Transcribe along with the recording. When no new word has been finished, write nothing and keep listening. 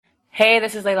Hey,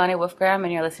 this is Leilani Wolfgram,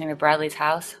 and you're listening to Bradley's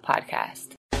House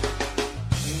podcast.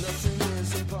 Nothing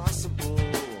is impossible,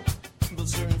 but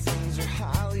certain things are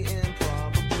highly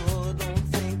improbable. I don't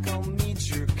think I'll meet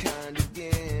your kind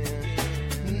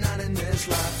again, not in this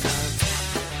lifetime.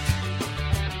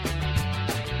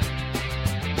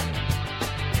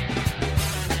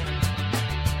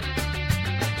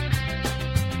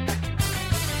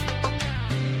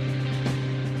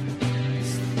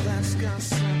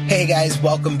 Hey guys,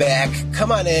 welcome back.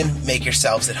 Come on in, make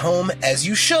yourselves at home, as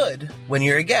you should when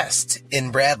you're a guest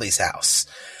in Bradley's house.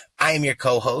 I am your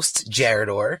co-host, Jared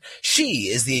Orr. She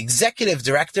is the executive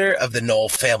director of the Knoll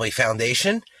Family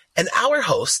Foundation, and our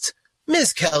host,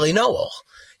 Ms. Kelly Knoll.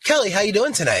 Kelly, how you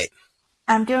doing tonight?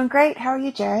 I'm doing great. How are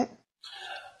you, Jared?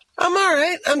 I'm all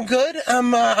right. I'm good.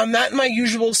 I'm not in my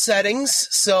usual settings,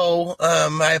 so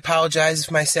I apologize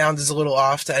if my sound is a little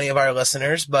off to any of our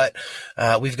listeners, but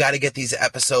we've got to get these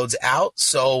episodes out.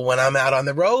 So when I'm out on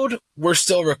the road, we're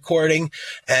still recording,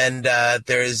 and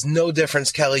there is no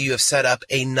difference, Kelly. You have set up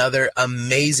another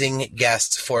amazing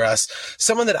guest for us,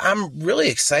 someone that I'm really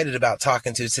excited about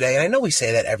talking to today. And I know we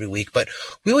say that every week, but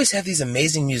we always have these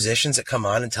amazing musicians that come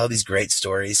on and tell these great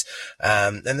stories.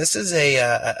 And this is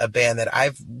a band that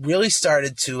I've really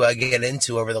started to get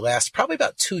into over the last probably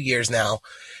about 2 years now.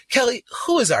 Kelly,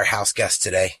 who is our house guest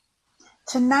today?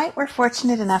 Tonight, we're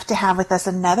fortunate enough to have with us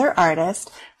another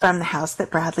artist from the house that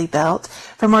Bradley built.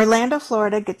 From Orlando,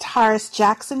 Florida, guitarist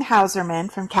Jackson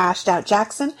Hauserman from Cashed Out.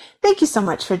 Jackson, thank you so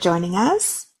much for joining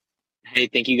us. Hey,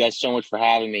 thank you guys so much for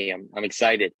having me. I'm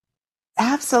excited.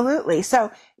 Absolutely.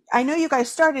 So I know you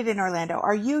guys started in Orlando.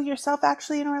 Are you yourself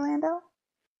actually in Orlando?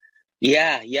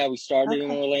 Yeah, we started in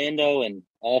Orlando, and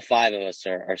all five of us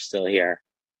are still here.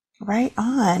 Right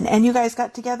on. And you guys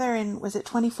got together in, was it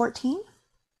 2014?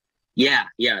 Yeah.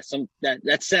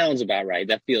 That sounds about right.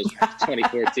 That feels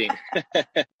 2014.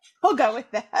 We'll go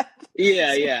with that.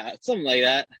 Yeah, something like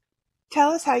that. Tell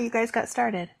us how you guys got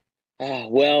started.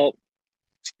 Well,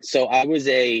 so I was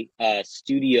a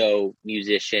studio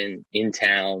musician in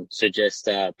town. So just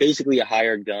basically a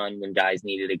hired gun when guys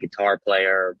needed a guitar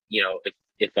player. You know,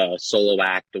 if a solo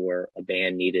act or a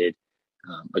band needed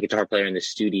a guitar player in the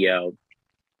studio,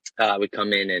 I would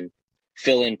come in and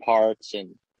fill in parts.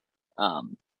 And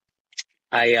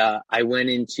I went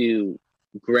into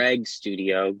Greg's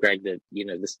studio, Greg,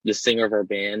 the singer of our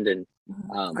band, and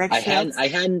Greg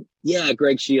Shields?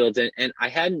 Greg Shields, and I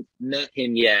hadn't met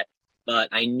him yet, but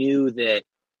I knew that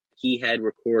he had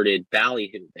recorded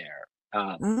Ballyhoo there.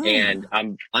 And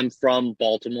I'm from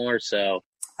Baltimore, so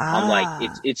I'm like,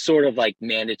 it's sort of like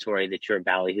mandatory that you're a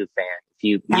Ballyhoo fan if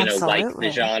you like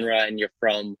the genre and you're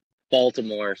from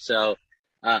Baltimore. So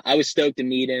I was stoked to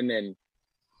meet him, and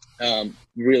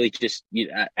really just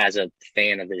as a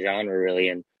fan of the genre, really.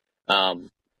 And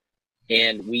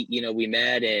we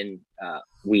met, and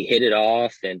we hit it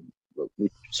off, and we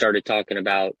started talking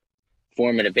about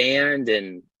forming a band,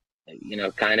 and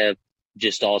kind of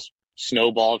just all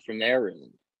snowballed from there,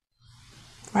 really.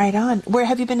 Right on. Where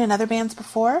have you been in other bands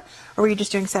before, or were you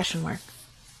just doing session work?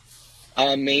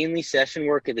 Mainly session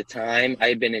work at the time. I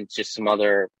had been in just some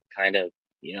other kind of,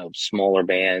 smaller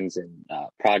bands and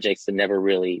projects that never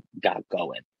really got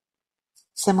going.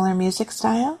 Similar music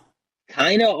style?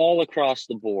 Kind of all across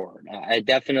the board. I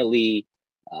definitely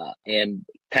am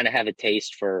kind of have a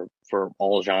taste for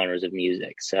all genres of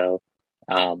music. So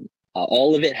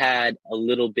all of it had a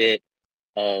little bit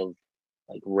of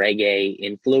like reggae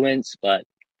influence, but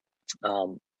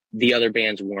the other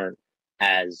bands weren't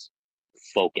as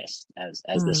focused as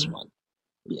this one.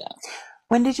 Yeah.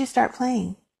 When did you start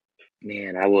playing?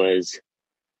 Man,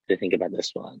 to think about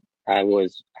this one, I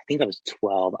think I was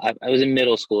 12. I was in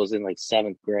middle school. I was in like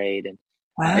 7th grade. And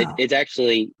wow. It's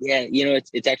actually,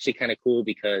 it's actually kind of cool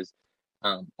because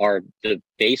the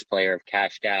bass player of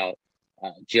Cashed Out,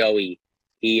 Joey,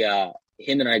 him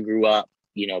and I grew up,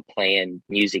 playing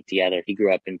music together. He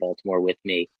grew up in Baltimore with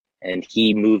me, and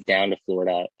he moved down to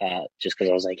Florida just because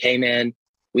I was like, hey, man,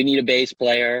 we need a bass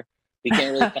player. We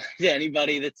can't really find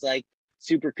anybody that's like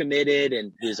super committed.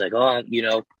 And he was like, oh, I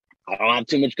don't have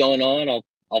too much going on.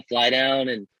 I'll fly down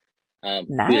and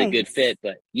be a good fit.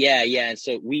 But yeah. And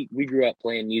so we grew up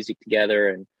playing music together.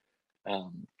 And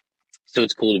so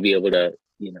it's cool to be able to,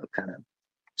 kind of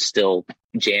still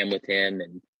jam with him.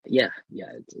 And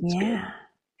it's good.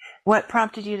 What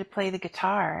prompted you to play the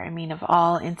guitar? I mean, of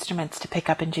all instruments to pick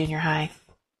up in junior high.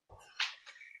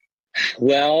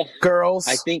 Well, girls.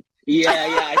 I think,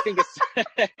 I think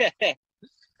it's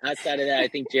outside of that, I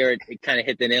think Jared kind of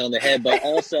hit the nail on the head, but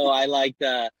also I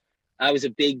was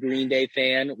a big Green Day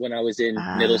fan when I was in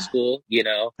middle school,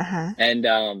 and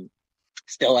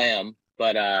still am.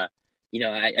 But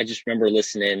I just remember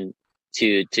listening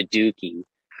to Dookie.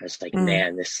 I was like,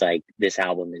 man, this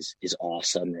album is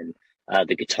awesome, and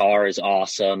the guitar is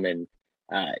awesome, and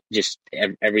just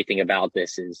everything about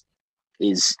this is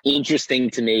interesting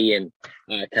to me, and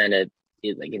kind of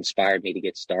it like inspired me to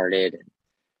get started.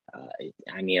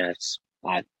 And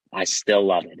I still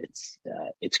love it.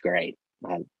 It's great.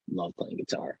 I love playing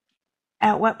guitar.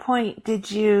 At what point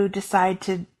did you decide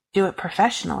to do it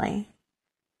professionally?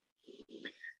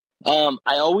 I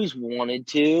always wanted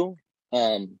to.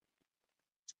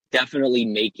 Definitely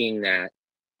making that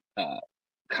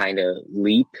kind of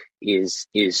leap is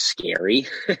scary,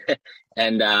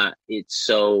 and it's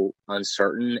so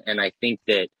uncertain. And I think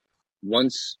that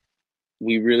once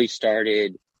we really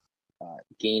started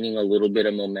gaining a little bit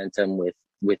of momentum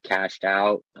with Cashed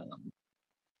Out,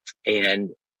 and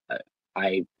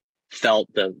I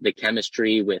felt the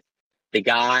chemistry with the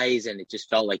guys, and it just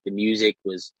felt like the music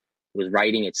was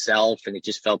writing itself, and it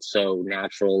just felt so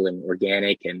natural and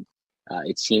organic, and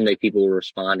it seemed like people were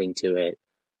responding to it.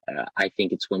 I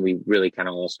think it's when we really kind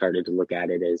of all started to look at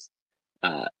it as,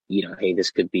 hey,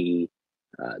 this could be,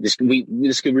 this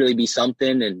could really be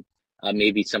something, and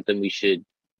maybe something we should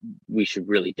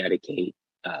really dedicate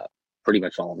pretty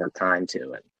much all of our time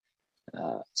to it.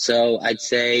 So I'd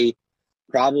say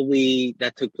probably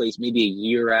that took place maybe a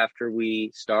year after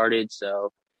we started.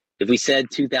 So if we said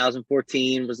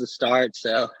 2014 was the start,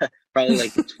 so probably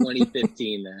like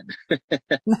 2015 then.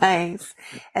 Nice.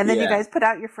 And then Yeah. you guys put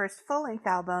out your first full-length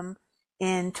album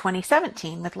in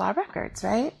 2017 with Law Records,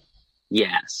 right?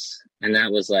 Yes. And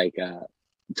that was like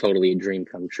totally a dream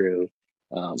come true.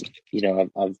 I've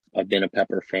been a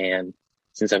Pepper fan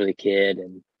since I was a kid,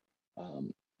 and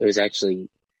it was actually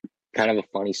kind of a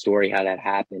funny story how that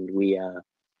happened.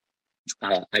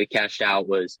 I Cashed Out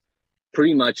was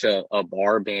pretty much a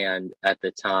bar band at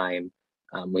the time.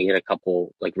 We had a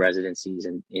couple like residencies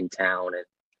in town,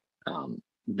 and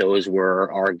those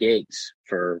were our gigs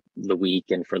for the week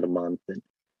and for the month, and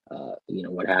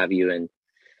what have you. And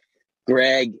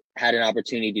Greg had an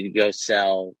opportunity to go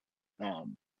sell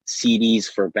CDs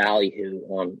for Ballyhoo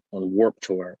on Warped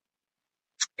Tour,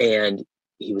 and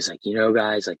he was like,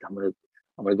 guys, like I'm gonna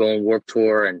go on Warped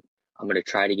Tour, and I'm gonna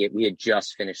try to get. We had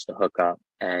just finished the hookup,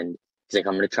 and he's like,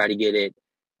 I'm gonna try to get it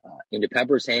into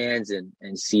Pepper's hands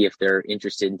and see if they're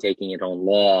interested in taking it on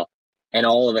Law. And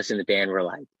all of us in the band were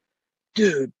like,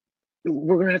 dude,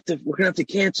 we're gonna have to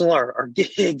cancel our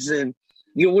gigs, and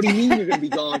what do you mean you're gonna be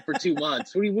gone for 2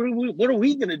 months? What are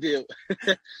we gonna do?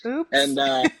 Oops.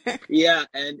 And yeah,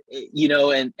 and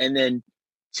and then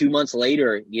 2 months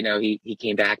later, he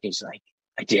came back and he's like,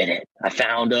 I did it. I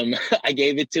found him. I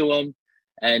gave it to him,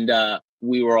 and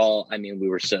we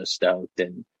were so stoked,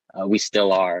 and we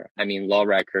still are. I mean, Law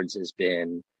Records has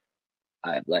been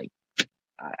I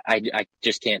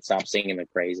just can't stop singing their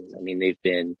praises. I mean, they've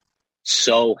been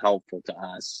so helpful to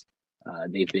us.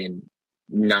 They've been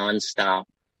nonstop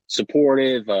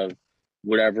supportive of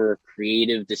whatever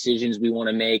creative decisions we want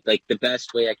to make. Like, the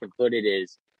best way I can put it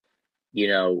is,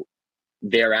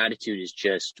 their attitude is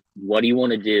just, what do you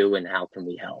want to do and how can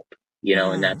we help?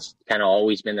 And that's kind of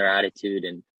always been their attitude.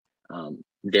 And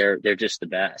they're just the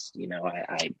best. I mean,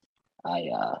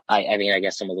 I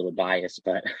guess I'm a little biased,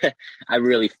 but I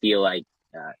really feel like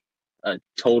a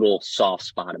total soft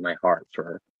spot in my heart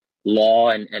for Law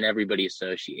and everybody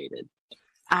associated.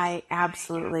 I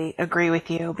absolutely agree with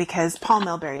you, because Paul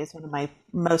Milbury is one of my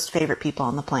most favorite people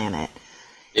on the planet.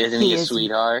 Isn't he a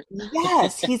sweetheart?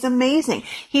 Yes, he's amazing.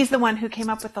 He's the one who came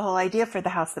up with the whole idea for the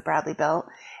house that Bradley built,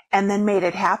 and then made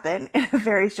it happen in a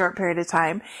very short period of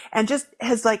time, and just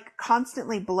has like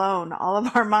constantly blown all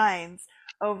of our minds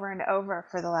over and over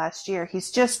for the last year.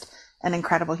 He's just an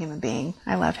incredible human being.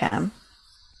 I love him.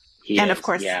 Of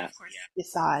course,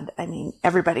 Yesod. I mean,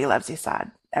 everybody loves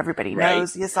Yesod. Everybody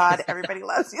knows Yesod. Everybody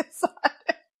loves Yesod.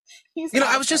 Awesome.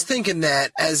 I was just thinking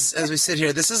that as we sit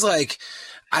here, this is like,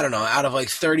 I don't know, out of like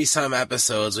 30 some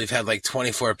episodes, we've had like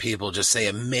 24 people just say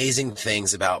amazing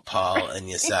things about Paul and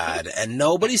Yesod, and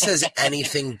nobody says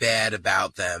anything bad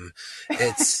about them.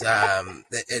 It's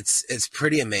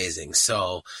pretty amazing.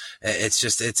 So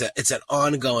it's an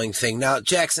ongoing thing. Now,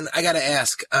 Jackson, I got to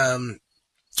ask,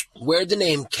 where'd the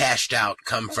name Cashed Out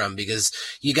come from? Because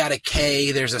you got a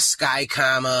K, there's a sky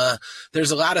comma,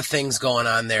 there's a lot of things going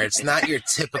on there. It's not your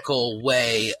typical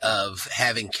way of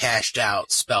having cashed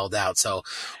out spelled out. So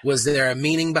was there a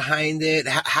meaning behind it?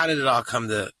 How did it all come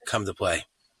to play?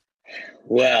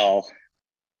 Well,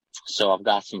 so I've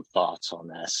got some thoughts on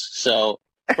this. So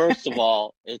first of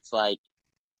all, it's like,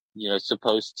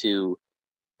 supposed to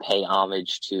pay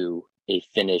homage to a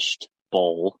finished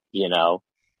bowl,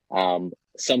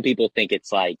 Some people think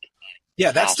it's like,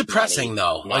 Yeah, that's cash depressing money,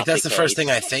 though. not Like that's the first case.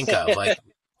 thing I think of. Like,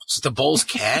 is the Bulls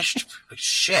cashed? Like,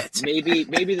 shit. Maybe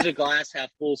there's a glass half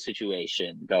full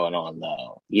situation going on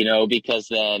though, you know, because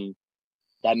then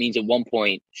that means at one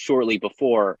point shortly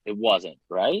before it wasn't,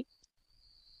 right?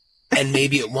 And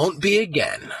maybe it won't be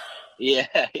again. Yeah,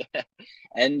 yeah.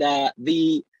 And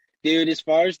the dude, as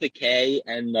far as the K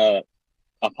and the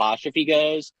apostrophe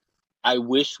goes, I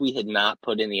wish we had not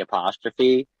put in the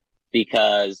apostrophe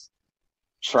because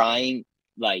trying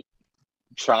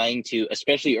to,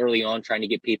 especially early on, trying to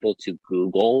get people to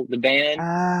Google the band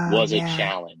was a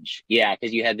challenge. Yeah,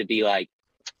 because you had to be like,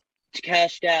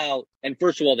 cashed out. And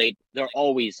first of all, they're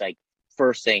always like,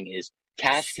 first thing is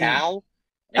cash cow.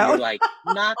 And you're like,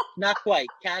 not quite,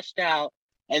 cashed out.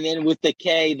 And then with the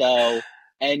K though,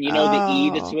 and you know the E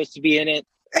that's supposed to be in it,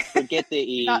 forget the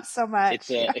E. Not so much.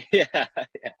 It's yeah.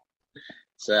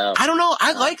 So I don't know.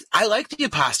 I like the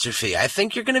apostrophe. I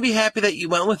think you're going to be happy that you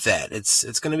went with that.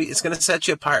 It's going to set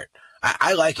you apart.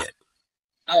 I like it.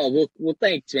 Oh, well,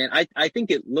 thanks, man. I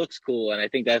think it looks cool, and I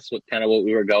think that's what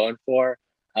we were going for.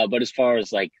 But as far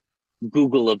as like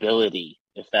Googleability,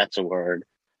 if that's a word,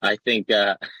 I think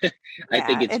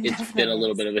it's been a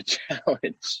little bit of a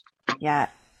challenge. Yeah.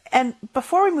 And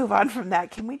before we move on from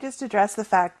that, can we just address the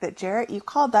fact that Jarrett, you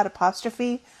called that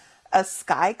apostrophe a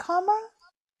sky comma?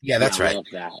 Yeah, that's right. I love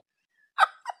that.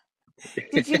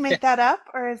 Did you make that up,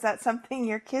 or is that something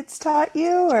your kids taught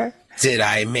you? Or did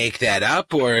I make that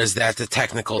up, or is that the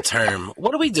technical term?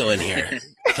 What are we doing here,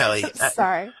 Kelly?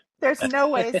 Sorry, there's no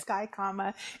way sky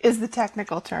comma is the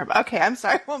technical term. Okay, I'm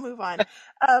sorry. We'll move on.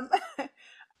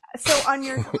 So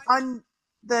on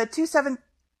the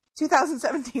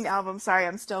 2017 album, sorry,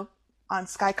 I'm still on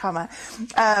sky comma.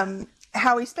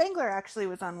 Howie Spangler actually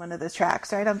was on one of the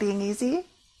tracks, right? On Being Easy.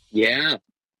 Yeah.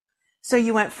 So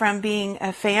you went from being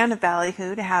a fan of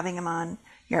Ballyhoo to having him on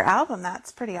your album.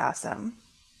 That's pretty awesome.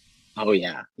 Oh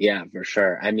yeah. Yeah, for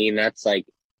sure. I mean, that's like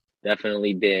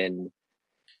definitely been,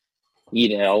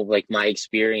 you know, like my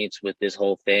experience with this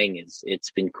whole thing is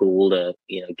it's been cool to,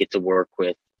 you know, get to work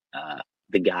with,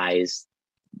 the guys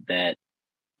that,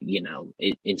 you know,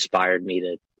 it inspired me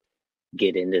to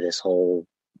get into this whole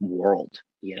world,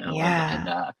 you know,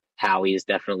 and Howie is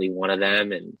definitely one of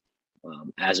them. And,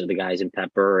 as are the guys in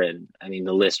Pepper, and I mean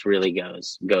the list really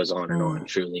goes on and on.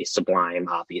 Truly Sublime,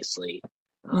 obviously.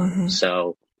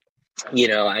 So, you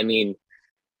know, I mean,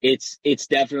 it's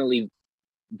definitely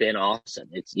been awesome.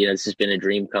 It's, you know, this has been a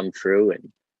dream come true,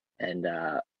 and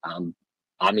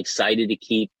I'm excited to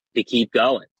keep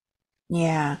going.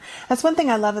 Yeah, that's one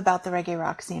thing I love about the reggae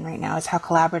rock scene right now is how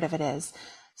collaborative it is.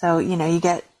 So, you know, you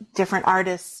get different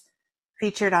artists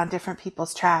featured on different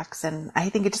people's tracks, and I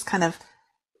think it just kind of,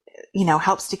 you know,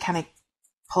 helps to kind of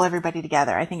pull everybody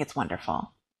together. I think it's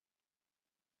wonderful.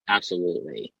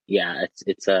 Absolutely. Yeah.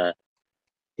 It's a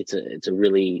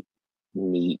really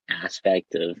neat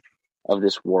aspect of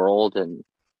this world. And,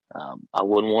 I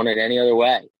wouldn't want it any other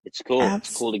way. It's cool.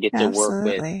 It's cool to get to work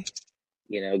with,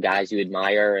 you know, guys you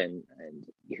admire and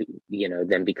you know,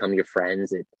 then become your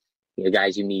friends, and, you know,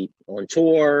 guys you meet on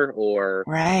tour or,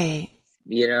 right.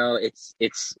 You know, it's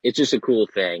just a cool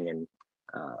thing. And,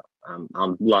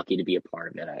 I'm lucky to be a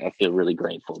part of it. I feel really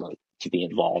grateful to be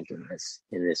involved in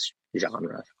this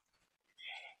genre.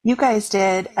 You guys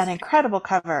did an incredible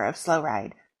cover of Slow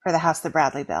Ride for the House That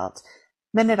Bradley Built.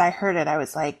 The minute I heard it, I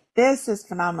was like, this is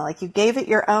phenomenal. Like, you gave it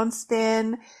your own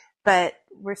spin, but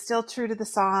we're still true to the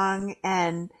song,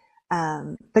 and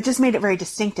but just made it very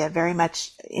distinctive, very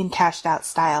much in Cashed Out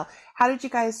style. How did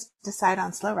you guys decide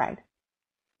on Slow Ride?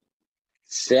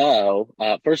 So,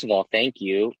 first of all, thank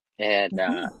you. And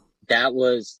that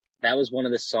was one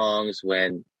of the songs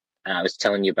when I was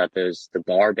telling you about the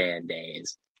bar band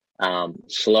days.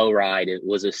 Slow Ride, it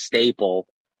was a staple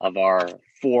of our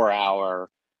 4-hour,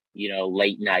 you know,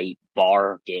 late night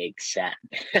bar gig set,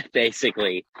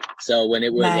 basically. So when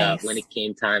it was when it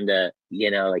came time to,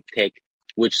 you know, like pick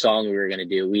which song we were going to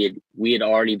do, we had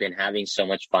already been having so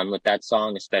much fun with that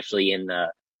song, especially in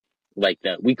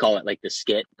we call it like the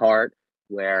skit part,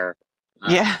 where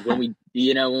when we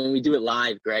do it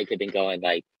live, Greg had been going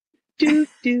like do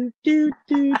do do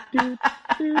do do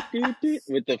do do do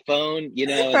with the phone, you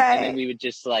know, and then we would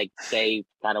just like say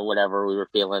kind of whatever we were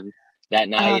feeling that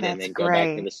night, and then go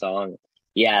back to the song.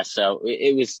 Yeah, so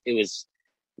it was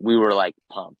we were like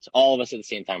pumped. All of us at the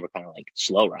same time were kind of like,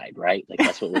 Slow Ride, right? Like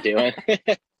that's what we're doing.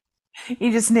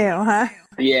 You just knew, huh?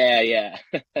 Yeah.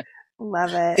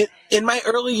 Love it. In my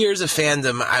early years of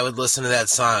fandom, I would listen to that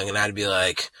song and I'd be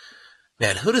like,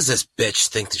 man, who does this bitch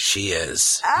think that she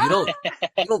is? You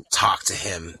don't talk to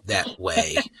him that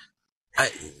way.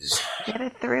 Get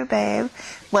it through, babe.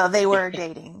 Well, they were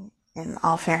dating in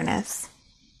all fairness.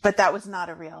 But that was not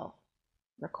a real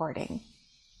recording.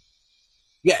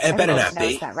 Yeah, it better not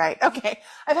Knows be. that, right? Okay.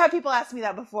 I've had people ask me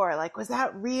that before. Like, was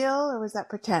that real or was that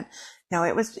pretend? No,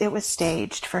 it was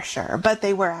staged for sure. But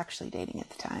they were actually dating at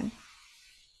the time.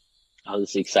 Oh,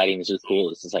 this is exciting. This is cool.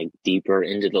 This is like deeper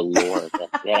into the lore that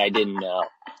I didn't know.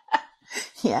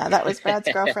 Yeah, that was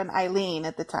Brad's girlfriend, Eileen,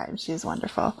 at the time. She was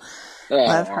wonderful. Oh,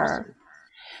 Love awesome. her.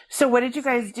 So what did you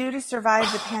guys do to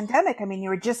survive the pandemic? I mean, you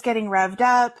were just getting revved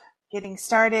up, getting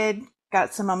started,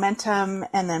 got some momentum,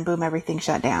 and then boom, everything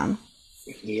shut down.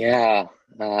 Yeah,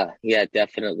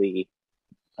 definitely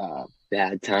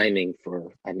bad timing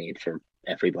for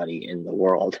everybody in the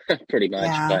world, pretty much.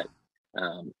 Yeah. But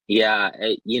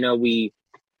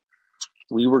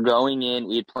we were going in.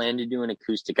 We had planned to do an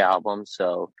acoustic album,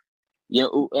 so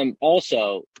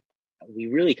also we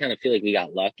really kind of feel like we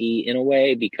got lucky in a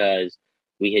way because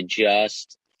we had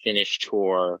just finished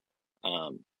tour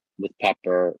with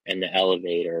Pepper and the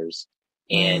Elevators,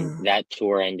 and that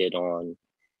tour ended on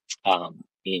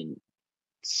in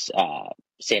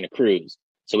Santa Cruz.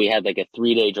 So we had like a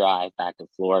 3-day drive back to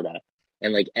Florida,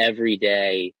 and like every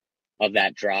day of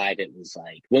that drive, it was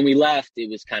like when we left, it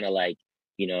was kind of like,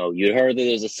 you heard that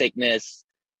there was a sickness,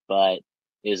 but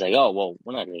it was like, oh, well,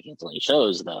 we're not going to cancel any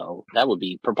shows though. That would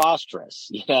be preposterous,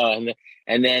 and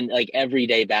then like every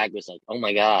day back was like, oh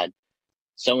my God,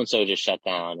 so-and-so just shut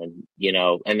down.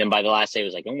 And then by the last day it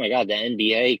was like, oh my God, the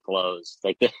NBA closed.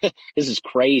 Like this is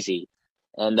crazy.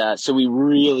 And so we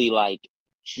really like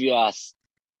just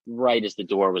right as the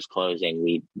door was closing,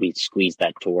 we squeezed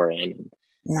that tour in.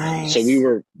 Nice. So we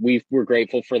were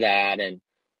grateful for that. And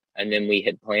then we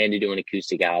had planned to do an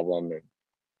acoustic album,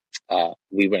 and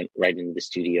we went right into the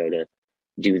studio to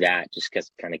do that just because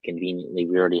kind of conveniently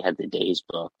we already had the days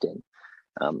booked.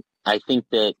 And I think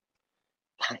that,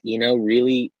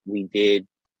 really we did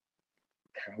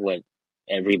kind of what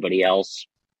everybody else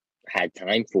had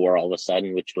time for all of a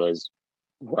sudden, which was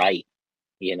write,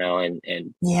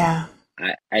 and yeah,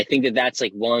 I think that that's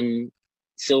like one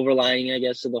silver lining, I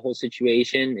guess, of the whole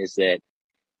situation is that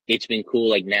it's been cool.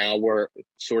 Like now we're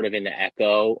sort of in the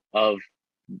echo of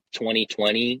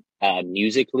 2020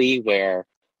 musically, where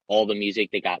all the music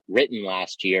that got written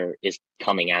last year is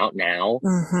coming out now.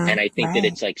 And I think that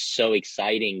it's like so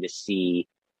exciting to see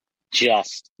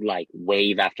just like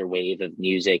wave after wave of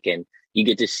music, and you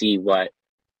get to see what,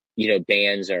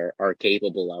 bands are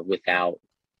capable of without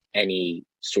any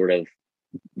sort of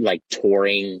like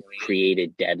touring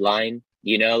created deadline,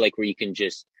 like where you can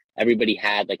just, everybody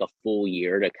had like a full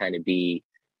year to kind of be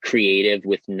creative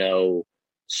with no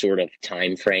sort of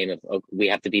time frame of, oh, we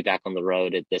have to be back on the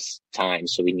road at this time,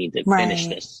 so we need to finish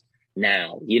this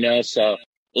now, so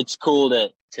it's cool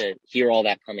to hear all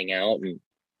that coming out.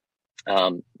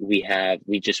 And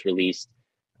we just released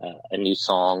a new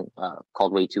song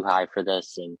called Way Too High for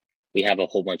this, and we have a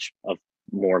whole bunch of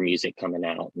more music coming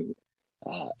out. And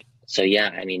so yeah,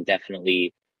 I mean,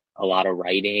 definitely a lot of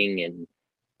writing and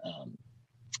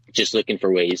just looking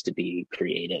for ways to be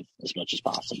creative as much as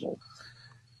possible.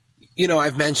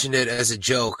 I've mentioned it as a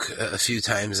joke a few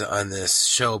times on this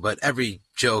show, but every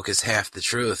joke is half the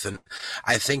truth. And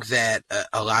I think that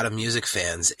a lot of music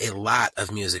fans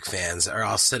are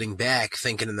all sitting back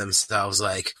thinking to themselves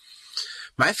like,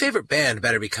 my favorite band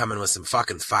better be coming with some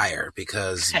fucking fire,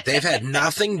 because they've had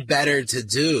nothing better to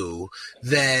do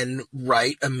than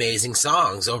write amazing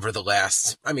songs over the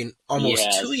last,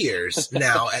 almost 2 years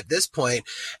now at this point.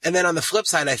 And then on the flip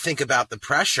side, I think about the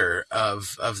pressure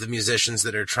of the musicians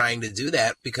that are trying to do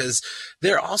that, because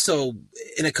they're also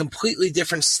in a completely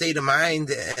different state of mind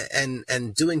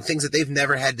and doing things that they've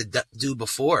never had to do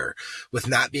before, with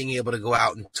not being able to go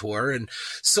out and tour. And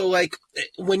so like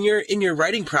when you're in your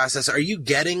writing process, are you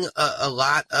getting a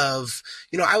lot of,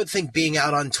 I would think being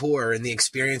out on tour and the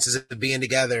experiences of being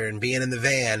together and being in the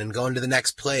van and going to the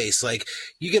next place, like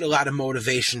you get a lot of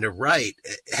motivation to write.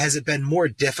 Has it been more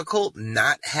difficult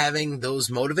not having those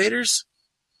motivators?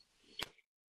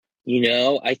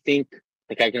 I think,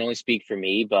 like, I can only speak for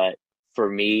me, but for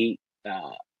me,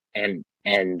 and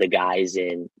the guys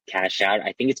in Cash Out,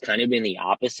 I think it's kind of been the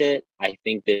opposite. I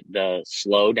think that the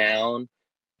slowdown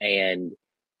and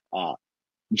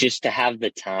just to have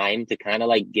the time to kind of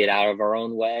like get out of our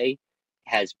own way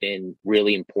has been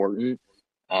really important.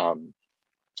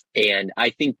 And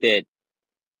I think that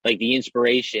like the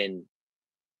inspiration,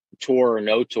 tour or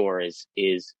no tour,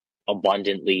 is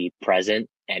abundantly present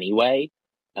anyway.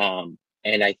 And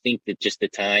I think that just the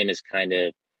time has kind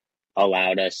of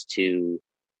allowed us to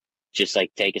just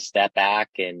like take a step back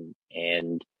and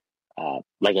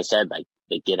like I said, like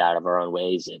get out of our own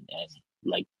ways and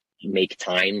like make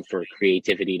time for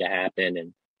creativity to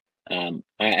happen.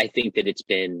 I think that it's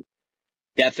been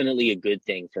definitely a good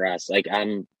thing for us. Like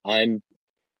I'm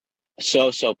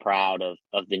so proud of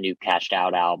the new Cashed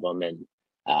Out album, and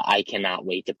I cannot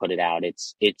wait to put it out.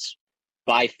 It's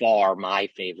by far my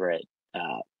favorite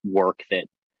work that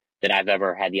I've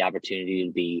ever had the opportunity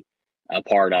to be a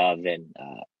part of, and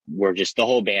we're just, the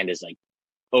whole band is like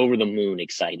over the moon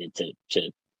excited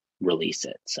to release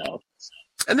it. So.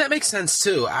 And that makes sense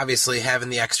too. Obviously, having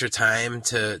the extra time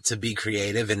to be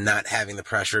creative and not having the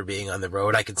pressure of being on the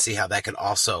road, I can see how that could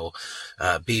also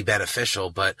be beneficial.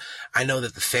 But I know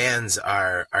that the fans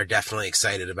are definitely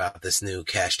excited about this new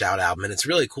Cashed Out album, and it's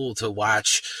really cool to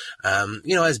watch.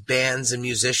 As bands and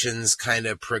musicians kind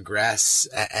of progress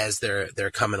as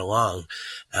they're coming along,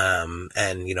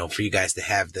 and for you guys to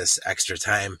have this extra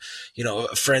time.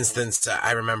 For instance,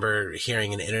 I remember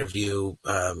hearing an interview,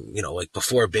 like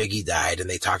before Biggie died,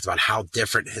 and they talked about how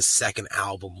different his second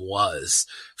album was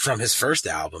from his first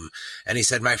album. And he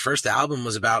said, my first album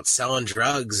was about selling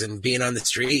drugs and being on the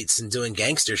streets and doing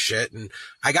gangster shit. And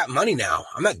I got money now.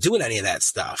 I'm not doing any of that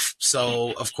stuff.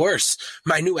 So of course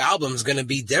my new album's going to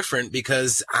be different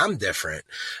because I'm different.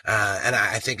 And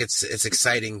I think it's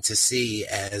exciting to see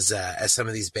as some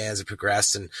of these bands have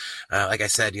progressed. And, like I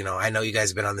said, I know you guys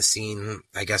have been on the scene,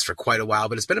 I guess, for quite a while,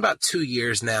 but it's been about 2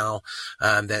 years now,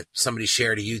 that somebody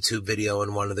shared a YouTube video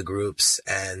in one of the groups,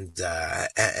 and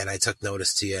I took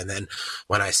notice to you. And then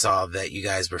when I saw that you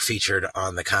guys were featured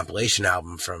on the compilation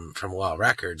album from Wall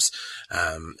Records,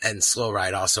 and Slow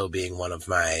Ride also being one of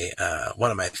my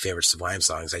favorite Sublime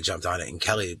songs, I jumped on it. And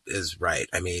Kelly is right.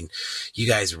 I mean, you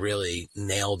guys really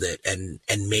nailed it and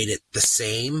made it the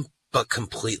same, but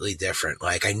completely different.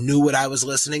 Like, I knew what I was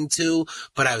listening to,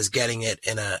 but I was getting it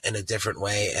in a different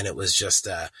way. And it was just,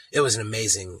 it was an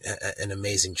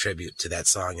amazing tribute to that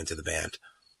song and to the band.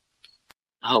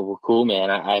 Oh, well, cool, man.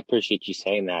 I appreciate you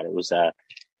saying that. It was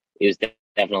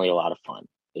definitely a lot of fun.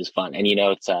 It was fun. And,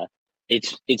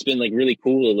 it's been like really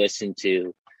cool to listen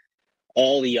to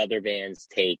all the other bands'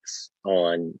 takes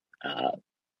on,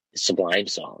 Sublime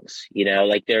songs,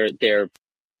 like they're,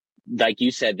 like you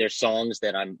said, there's songs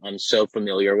that I'm so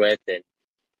familiar with,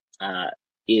 and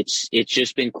it's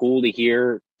just been cool to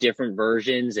hear different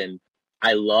versions. And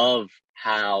I love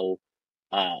how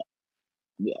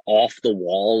off the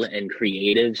wall and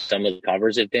creative some of the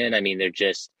covers have been. I mean, they're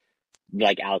just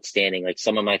like outstanding. Like,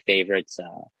 some of my favorites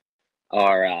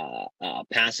are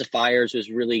Pacifiers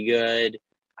was really good.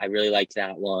 I really liked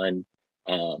that one.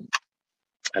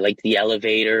 I liked The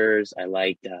Elevators. I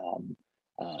liked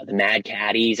the Mad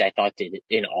Caddies. I thought did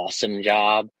an awesome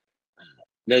job.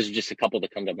 Those are just a couple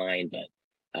that come to mind,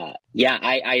 but yeah,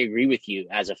 I agree with you.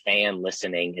 As a fan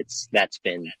listening,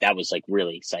 that was like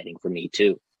really exciting for me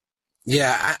too.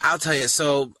 Yeah, I'll tell you.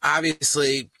 So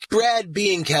obviously, Brad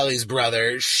being Kelly's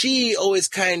brother, she always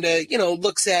kind of,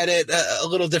 looks at it a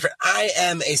little different. I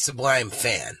am a Sublime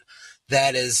fan.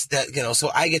 So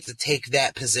I get to take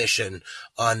that position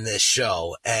on this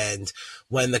show. And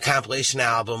when the compilation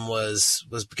album was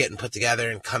getting put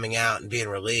together and coming out and being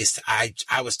released,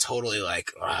 I was totally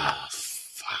like,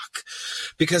 fuck,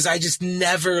 because I just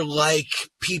never like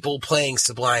people playing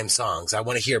Sublime songs. I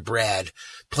want to hear Brad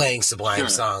playing Sublime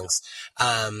songs.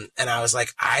 And I was like,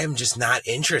 I am just not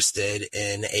interested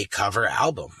in a cover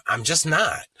album. I'm just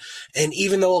not. And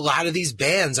even though a lot of these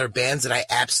bands are bands that I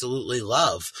absolutely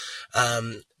love,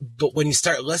 but when you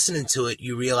start listening to it,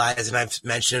 you realize, and I've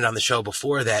mentioned it on the show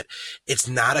before, that it's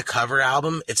not a cover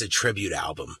album, it's a tribute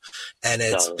album. And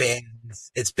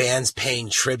it's bands paying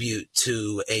tribute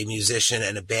to a musician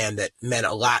and a band that meant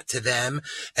a lot to them.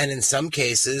 And in some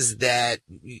cases that,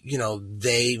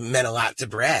 they meant a lot to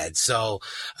Brad. So,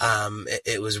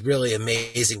 it was really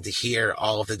amazing to hear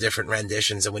all of the different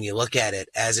renditions. And when you look at it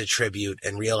as a tribute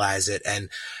and realize it, and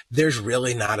there's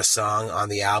really not a song on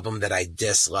the album that I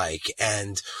dislike.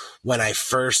 And when I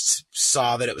first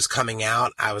saw that it was coming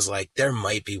out, I was like, there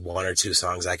might be one or two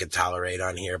songs I could tolerate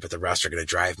on here, but the rest are going to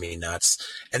drive me nuts.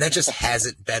 And that just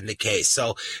hasn't been the case.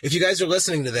 So if you guys are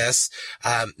listening to this,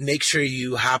 make sure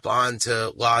you hop on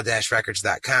to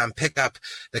law-records.com, pick up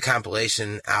the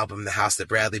compilation album, The House That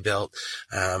Bradley Built.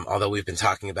 Although we've been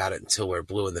talking about it until we're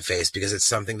blue in the face, because it's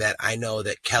something that I know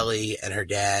that Kelly and her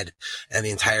dad and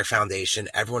the entire foundation,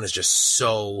 everyone is just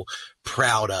so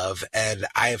proud of. And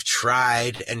I have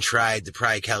tried to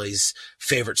pry Kelly's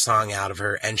favorite song out of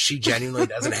her, and she genuinely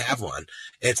doesn't have one.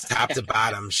 It's top to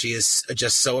bottom. She is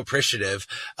just so appreciative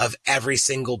of every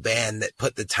single band that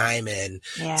put the time in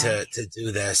to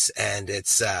do this. And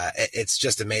it's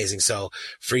just amazing. So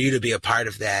for you to be a part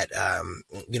of that,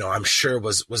 I'm sure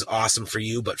was awesome for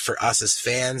you, but for us as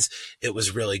fans, it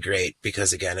was really great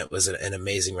because, again, it was an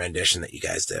amazing rendition that you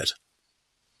guys did.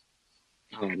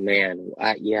 Oh man,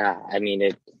 yeah. I mean,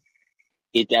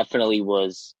 it definitely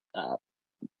was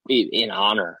an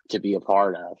honor to be a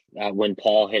part of. When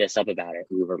Paul hit us up about it,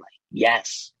 we were like,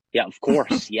 yes, yeah, of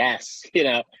course, yes.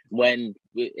 When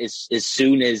as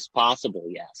soon as possible,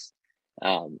 yes.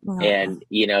 And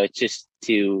it's just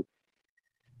to,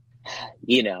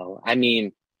 I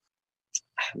mean,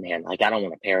 man, like I don't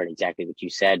want to parrot exactly what you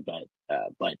said,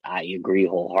 but I agree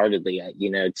wholeheartely.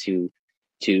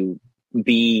 To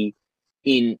be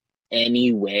in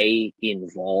any way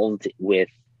involved with,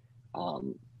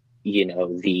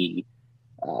 the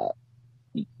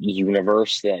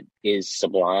universe that is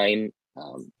Sublime,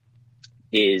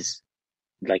 is,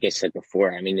 like I said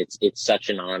before. I mean, it's such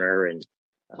an honor, and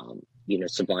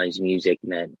Sublime's music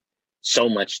meant so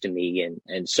much to me,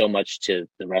 and so much to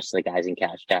the rest of the guys in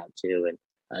Cashed Out too, and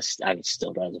I mean,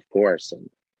 still does, of course, and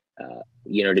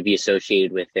to be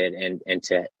associated with it, and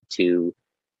to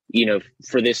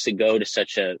for this to go to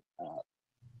such a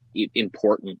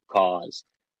important cause,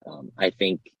 I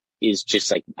think is just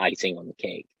like icing on the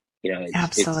cake.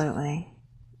 Absolutely.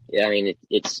 I mean,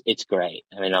 it's great.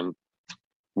 I mean, I'm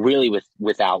really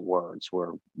without words.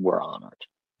 We're honored.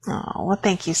 Oh, well,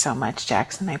 thank you so much,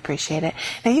 Jackson. I appreciate it.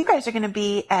 Now, you guys are going to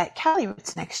be at Cali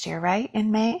Roots next year, right?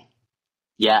 In May?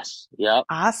 Yes. Yep.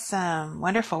 Awesome.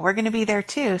 Wonderful. We're going to be there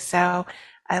too. So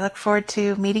I look forward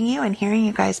to meeting you and hearing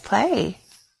you guys play.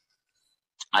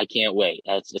 I can't wait.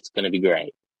 It's going to be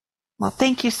great. Well,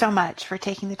 thank you so much for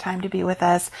taking the time to be with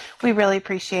us. We really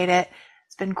appreciate it.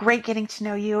 It's been great getting to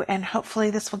know you, and hopefully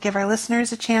this will give our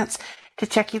listeners a chance to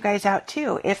check you guys out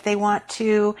too. If they want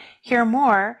to hear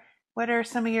more, what are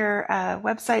some of your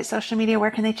website, social media?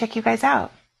 Where can they check you guys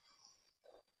out?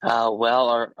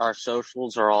 Well, our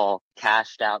socials are all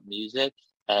Cashed Out Music,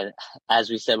 and as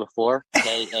we said before,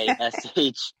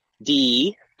 KASHD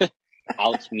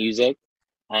Out Music.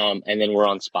 And then we're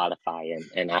on Spotify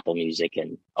and Apple Music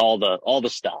and all the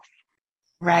stuff.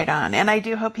 Right on. And I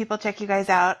do hope people check you guys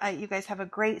out. You guys have a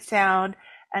great sound,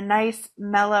 a nice,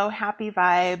 mellow, happy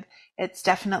vibe. It's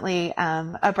definitely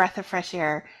a breath of fresh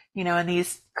air, in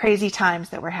these crazy times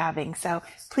that we're having. So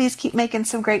please keep making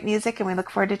some great music, and we look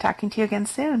forward to talking to you again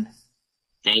soon.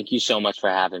 Thank you so much for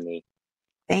having me.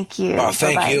 Thank you. Oh,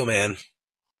 thank Bye-bye. you, man.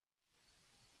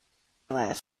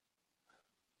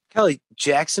 Kelly,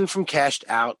 Jackson from Cashed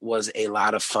Out was a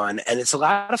lot of fun, and it's a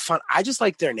lot of fun. I just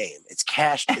like their name. It's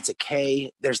Cashed. It's a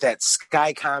K. There's that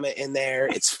sky comment in there.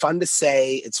 It's fun to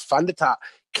say. It's fun to talk.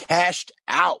 Cashed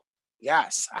Out.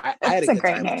 Yes, I had a good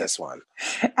time with this one.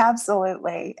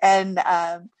 Absolutely. And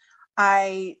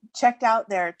I checked out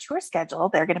their tour schedule.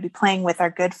 They're going to be playing with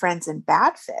our good friends in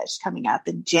Badfish coming up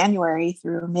in January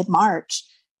through mid-March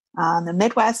on the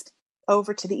Midwest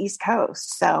over to the East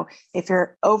Coast. So if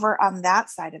you're over on that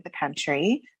side of the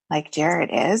country, like Jared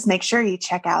is, make sure you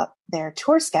check out their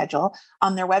tour schedule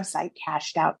on their website,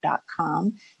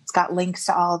 cashedout.com. It's got links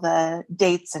to all the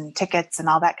dates and tickets and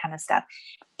all that kind of stuff.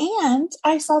 And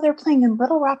I saw they're playing in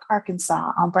Little Rock,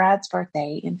 Arkansas on Brad's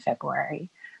birthday in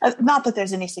February. Not that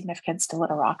there's any significance to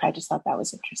Little Rock. I just thought that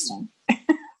was interesting.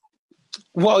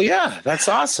 Well, yeah, that's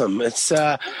awesome. It's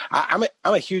I'm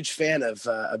a huge fan of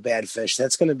Badfish.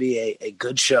 That's going to be a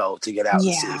good show to get out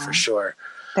and see for sure.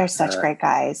 They're such great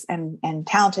guys and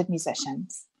talented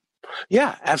musicians.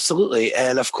 Yeah, absolutely.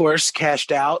 And of course,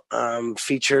 Cashed Out,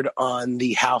 featured on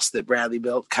the House That Bradley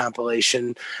Built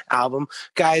compilation album.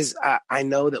 Guys, I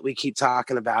know that we keep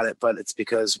talking about it, but it's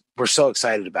because we're so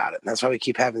excited about it. And that's why we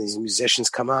keep having these musicians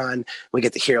come on. We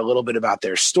get to hear a little bit about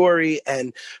their story.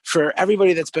 And for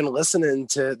everybody that's been listening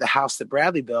to the House That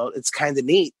Bradley Built, it's kind of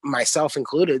neat, myself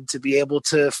included, to be able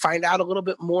to find out a little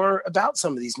bit more about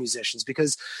some of these musicians.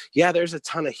 Because, yeah, there's a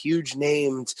ton of huge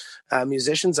named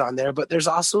musicians on there, but there's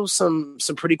also some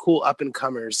pretty cool up and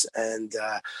comers, and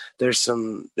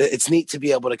it's neat to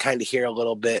be able to kind of hear a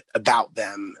little bit about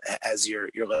them as you're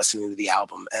listening to the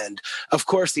album. And of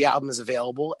course, the album is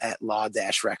available at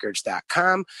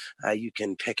law-records.com. You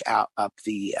can pick up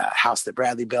the House That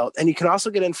Bradley Built, and you can also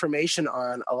get information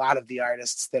on a lot of the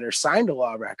artists that are signed to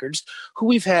Law Records, who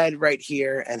we've had right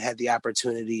here and had the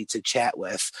opportunity to chat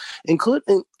with,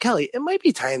 including Kelly. It might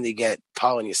be time to get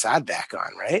Paul and Yasad back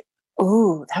on, right?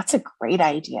 Ooh, that's a great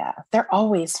idea. They're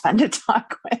always fun to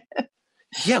talk with.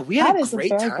 Yeah, we had a great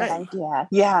time. Good idea.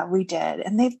 Yeah, we did.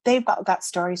 And they've got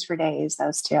stories for days,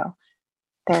 those two.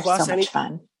 They're so much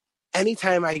fun.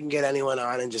 anytime I can get anyone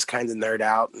on and just kind of nerd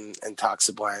out and talk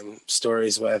Sublime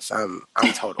stories with, I'm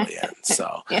totally in.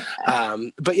 So,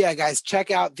 but yeah, guys,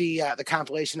 check out the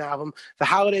compilation album. The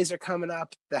holidays are coming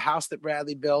up. The House That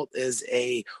Bradley Built is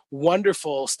a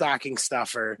wonderful stocking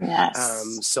stuffer.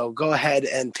 Yes. So go ahead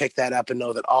and pick that up and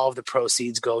know that all of the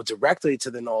proceeds go directly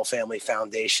to the Knoll Family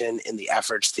Foundation in the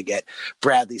efforts to get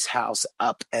Bradley's house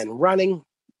up and running.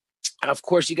 Of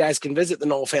course, you guys can visit the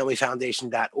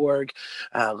KnollFamilyFoundation.org.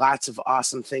 Lots of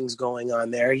awesome things going on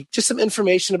there. Just some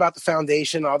information about the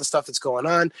foundation, all the stuff that's going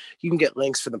on. You can get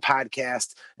links for the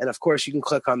podcast. And of course, you can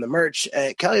click on the merch.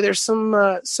 Kelly, there's some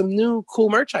new cool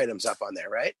merch items up on there,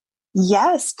 right?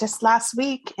 Yes, just last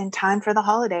week in time for the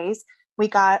holidays, we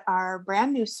got our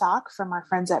brand new sock from our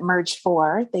friends at Merge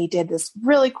 4. They did this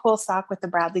really cool sock with the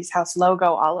Bradley's House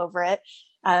logo all over it.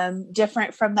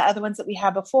 Different from the other ones that we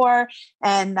had before.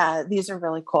 And these are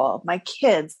really cool. My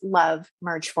kids love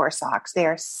Merge 4 socks. They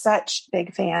are such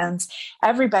big fans.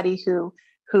 Everybody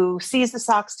who sees the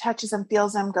socks, touches them,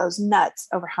 feels them, goes nuts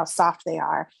over how soft they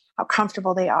are, how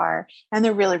comfortable they are. And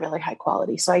they're really, really high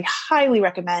quality. So I highly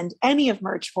recommend any of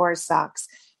Merge 4's socks.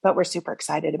 But we're super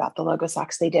excited about the logo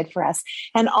socks they did for us.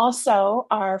 And also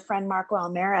our friend Marco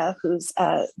Almera, who's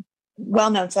a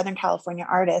well-known Southern California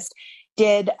artist,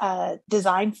 did a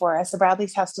design for us, the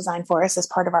Bradley's House design for us as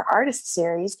part of our artist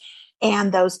series.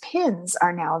 And those pins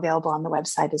are now available on the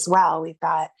website as well. We've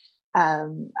got a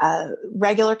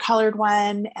regular colored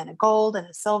one and a gold and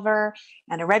a silver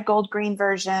and a red, gold, green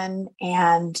version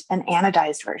and an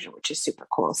anodized version, which is super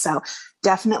cool. So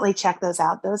definitely check those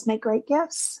out. Those make great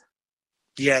gifts.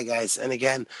 Yeah, guys. And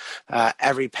again,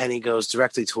 every penny goes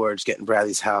directly towards getting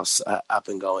Bradley's house up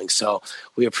and going. So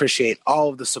we appreciate all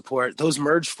of the support. Those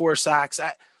Merge 4 socks,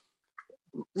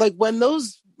 like when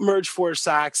those Merge 4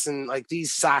 socks and like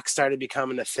these socks started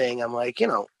becoming a thing, I'm like,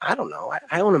 I don't know.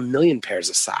 I own 1 million pairs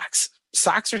of socks.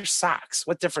 Socks are socks.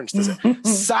 What difference does it?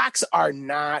 Socks are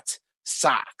not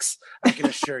socks, I can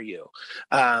assure you.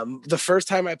 The first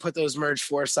time I put those Merge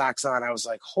 4 socks on, I was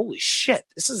like, holy shit,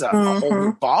 this is a whole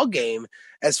new ball game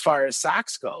as far as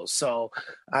socks go. So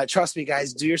trust me,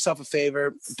 guys, do yourself a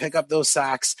favor, pick up those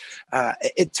socks.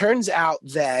 It turns out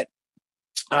that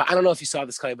I don't know if you saw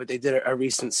this, Clay, but they did a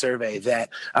recent survey that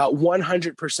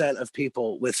 100% of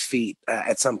people with feet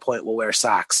at some point will wear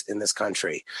socks in this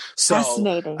country. So,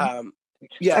 fascinating.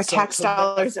 Yeah, our tax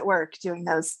dollars at work doing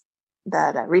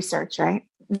that research, right?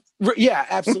 Yeah,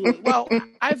 absolutely. Well,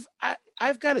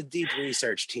 I've got a deep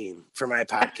research team for my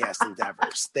podcast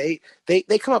endeavors. They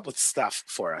come up with stuff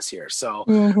for us here. So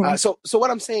so what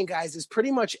I'm saying, guys, is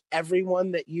pretty much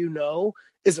everyone that you know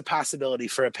is a possibility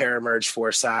for a pair of Merge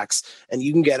 4 socks, and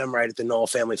you can get them right at the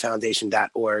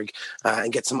KnollFamilyFoundation.org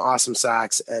and get some awesome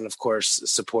socks, and of course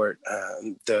support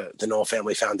the Knoll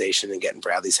Family Foundation and getting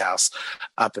Bradley's house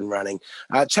up and running.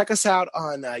 Check us out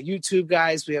on YouTube,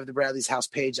 guys. We have the Bradley's House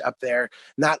page up there.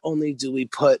 Not only do we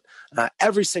put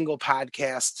every single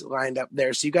podcast lined up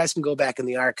there, so you guys can go back in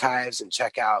the archives and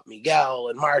check out Miguel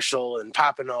and Marshall and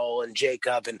Papano and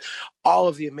Jacob and all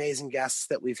of the amazing guests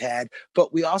that we've had,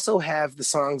 but we also have the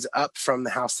songs up from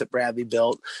the House That Bradley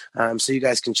Built, so you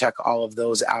guys can check all of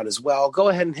those out as well. Go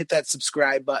ahead and hit that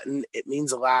subscribe button. It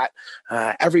means a lot.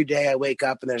 Every day I wake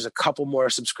up and there's a couple more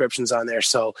subscriptions on there,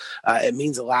 so it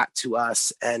means a lot to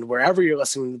us. And wherever you're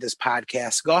listening to this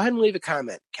podcast, go ahead and leave a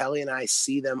comment. Kelly and I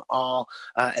see them all,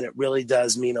 and it really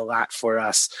does mean a lot for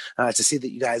us to see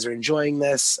that you guys are enjoying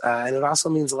this, and it also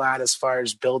means a lot as far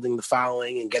as building the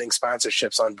following and getting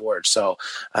sponsorships on board. So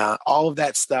all of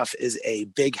that stuff is a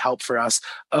big help for us.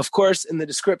 Of course, in the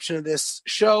description of this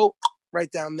show,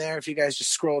 right down there, if you guys just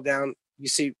scroll down, you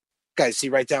see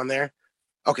right down there?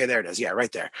 Okay, there it is. Yeah,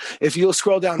 right there. If you'll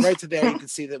scroll down right to there, you can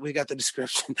see that we got the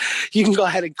description. You can go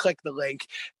ahead and click the link,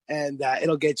 and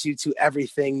it'll get you to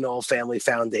everything Knoll Family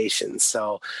Foundation.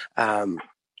 So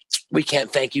we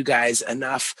can't thank you guys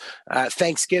enough.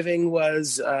 Thanksgiving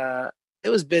was... it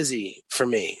was busy for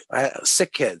me.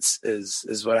 Sick kids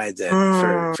is what I did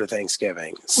for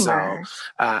Thanksgiving. So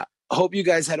hope you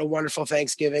guys had a wonderful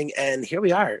Thanksgiving. And here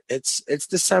we are. It's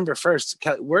December 1st.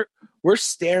 Kelly, we're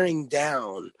staring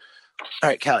down. All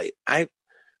right, Kelly,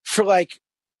 for like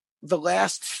the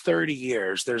last 30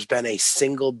 years, there's been a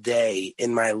single day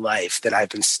in my life that I've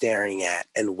been staring at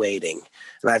and waiting.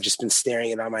 And I've just been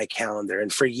staring at it on my calendar.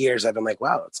 And for years, I've been like,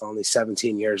 wow, it's only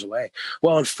 17 years away.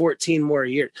 Well, in 14 more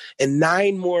years, in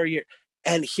 9 more years.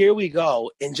 And here we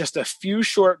go. In just a few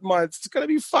short months, it's going to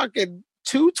be fucking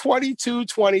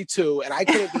 2/22/22, and I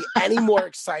couldn't be any more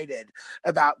excited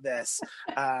about this.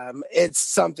 It's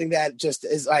something that just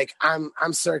is like I'm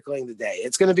circling the day.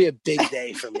 It's going to be a big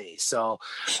day for me. So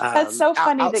that's so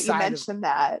funny that you mentioned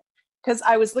that. because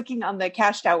I was looking on the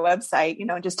Cashed Out website,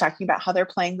 just talking about how they're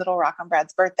playing Little Rock on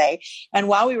Brad's birthday. And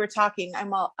while we were talking,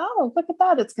 I'm all, oh, look at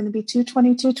that. It's going to be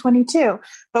 2/22/22.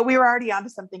 But we were already onto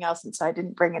something else. And so I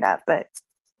didn't bring it up, but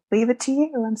leave it to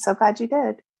you. I'm so glad you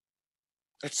did.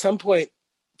 At some point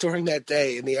during that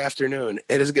day in the afternoon,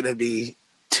 it is going to be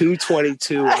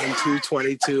 2/22 and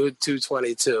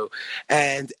 2/22/2/22.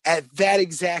 And at that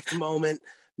exact moment,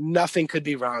 nothing could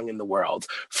be wrong in the world.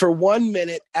 For 1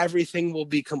 minute, everything will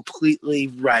be completely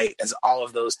right as all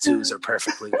of those twos are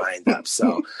perfectly lined up.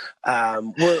 So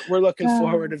we're looking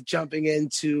forward to jumping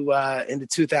into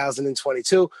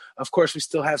 2022. Of course, we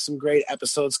still have some great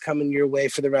episodes coming your way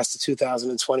for the rest of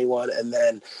 2021. And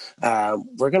then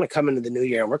we're going to come into the new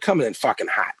year, and we're coming in fucking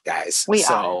hot, guys.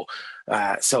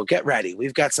 So get ready.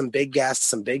 We've got some big guests,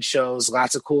 some big shows,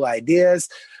 lots of cool ideas.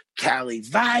 Cali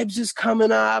Vibes is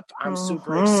coming up. I'm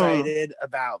super excited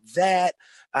about that.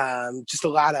 Just a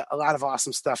lot of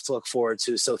awesome stuff to look forward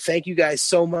to. So thank you guys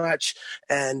so much,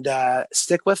 and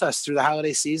stick with us through the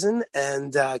holiday season,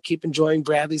 and keep enjoying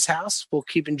Bradley's House. We'll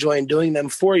keep enjoying doing them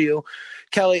for you.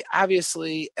 Kelly,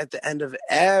 obviously at the end of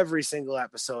every single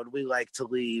episode, we like to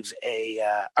leave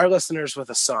our listeners with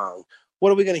a song.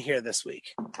 What are we going to hear this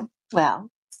week? Well,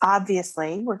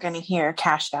 obviously, we're going to hear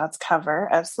Cashed Out's cover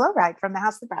of Slow Ride from the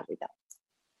House that Bradley Built.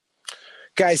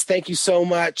 Guys, thank you so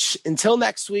much. Until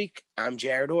next week, I'm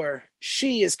Jared Orr.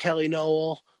 She is Kelly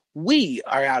Noel. We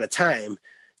are out of time.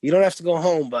 You don't have to go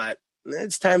home, but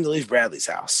it's time to leave Bradley's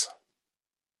house.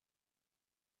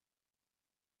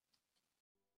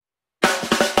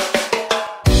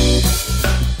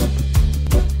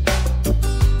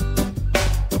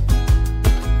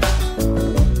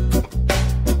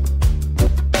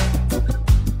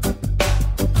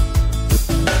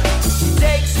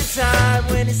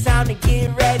 When it's time to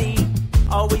get ready,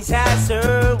 always has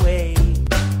her way,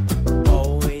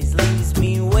 always leaves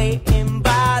me waiting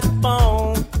by the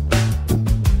phone.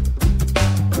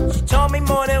 She told me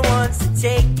more than once to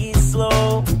take it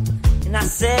slow, and I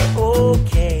said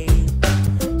okay.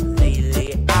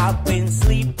 Lately I've been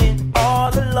sleeping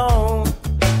all alone.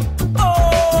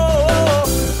 Oh,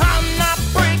 I'm not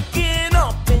breaking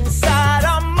up inside,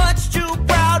 I'm much too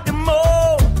proud to moan.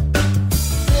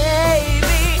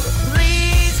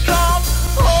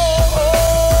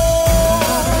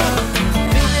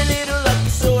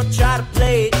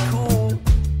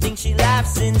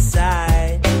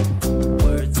 Inside,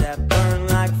 words that burn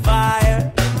like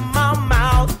fire in my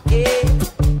mouth, yeah.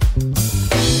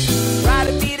 Try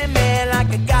to be the man like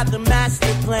I got the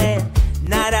master plan.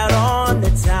 Night out on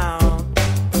the town,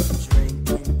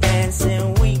 drinking,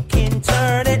 dancing, we can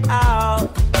turn it out.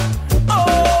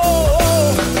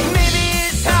 Oh, maybe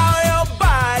it's how your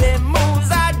body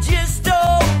moves, I just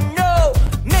don't know.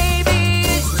 Maybe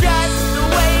it's just the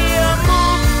way you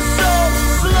move so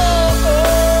slow.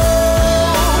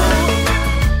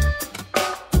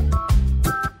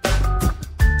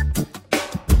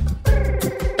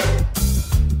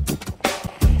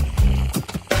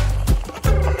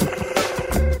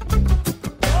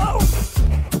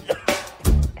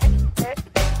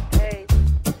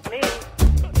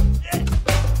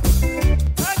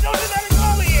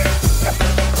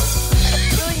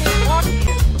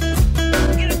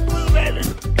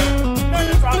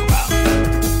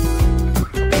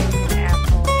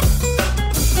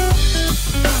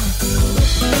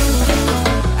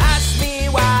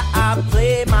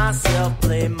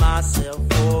 Play myself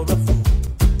for a fool.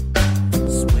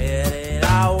 Swear that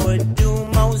I would do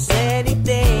most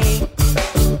anything.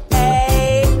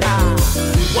 Hey, I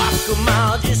walk a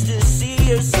mile just to see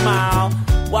her smile.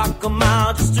 Walk a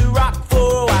mile just to rock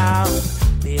for a while.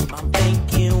 Babe, I'm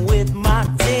thinking with my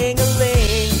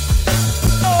ting-a-ling.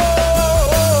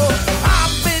 Oh,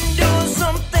 I've been doing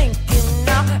some thinking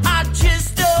now. I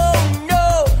just don't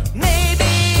know.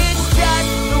 Maybe it's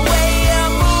just the way I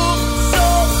move so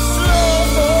slow.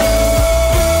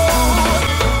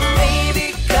 Maybe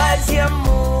 'cause you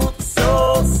move so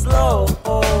slow.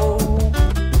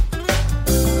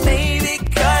 Maybe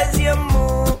 'cause you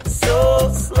move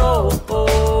so slow.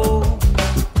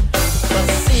 But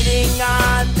sitting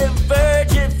on the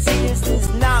verge of tears does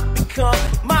not become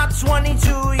my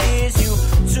 22 years. You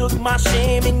took my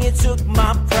shame and you took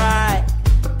my pride.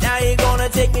 Now you're gonna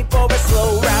take me for a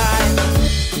slow ride.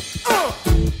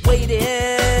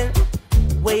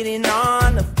 Waiting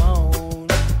on the phone.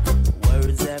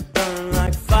 Words that burn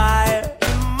like fire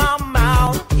in my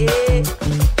mouth, yeah.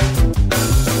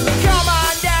 Come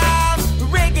on down,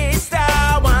 reggae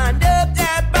style. Wind up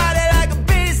that body like a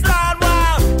baseline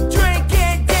wild. Drink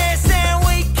and dance and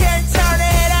we can turn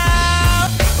it out.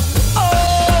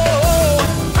 Oh,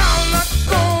 I'm not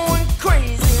going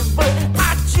crazy, but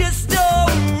I just don't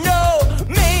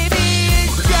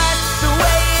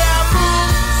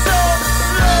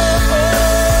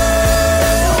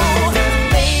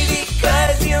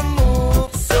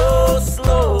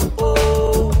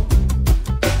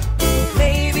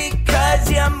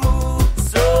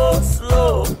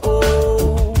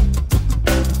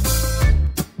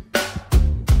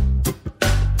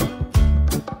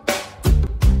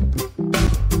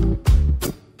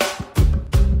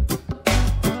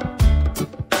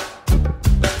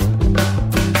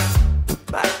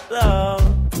love.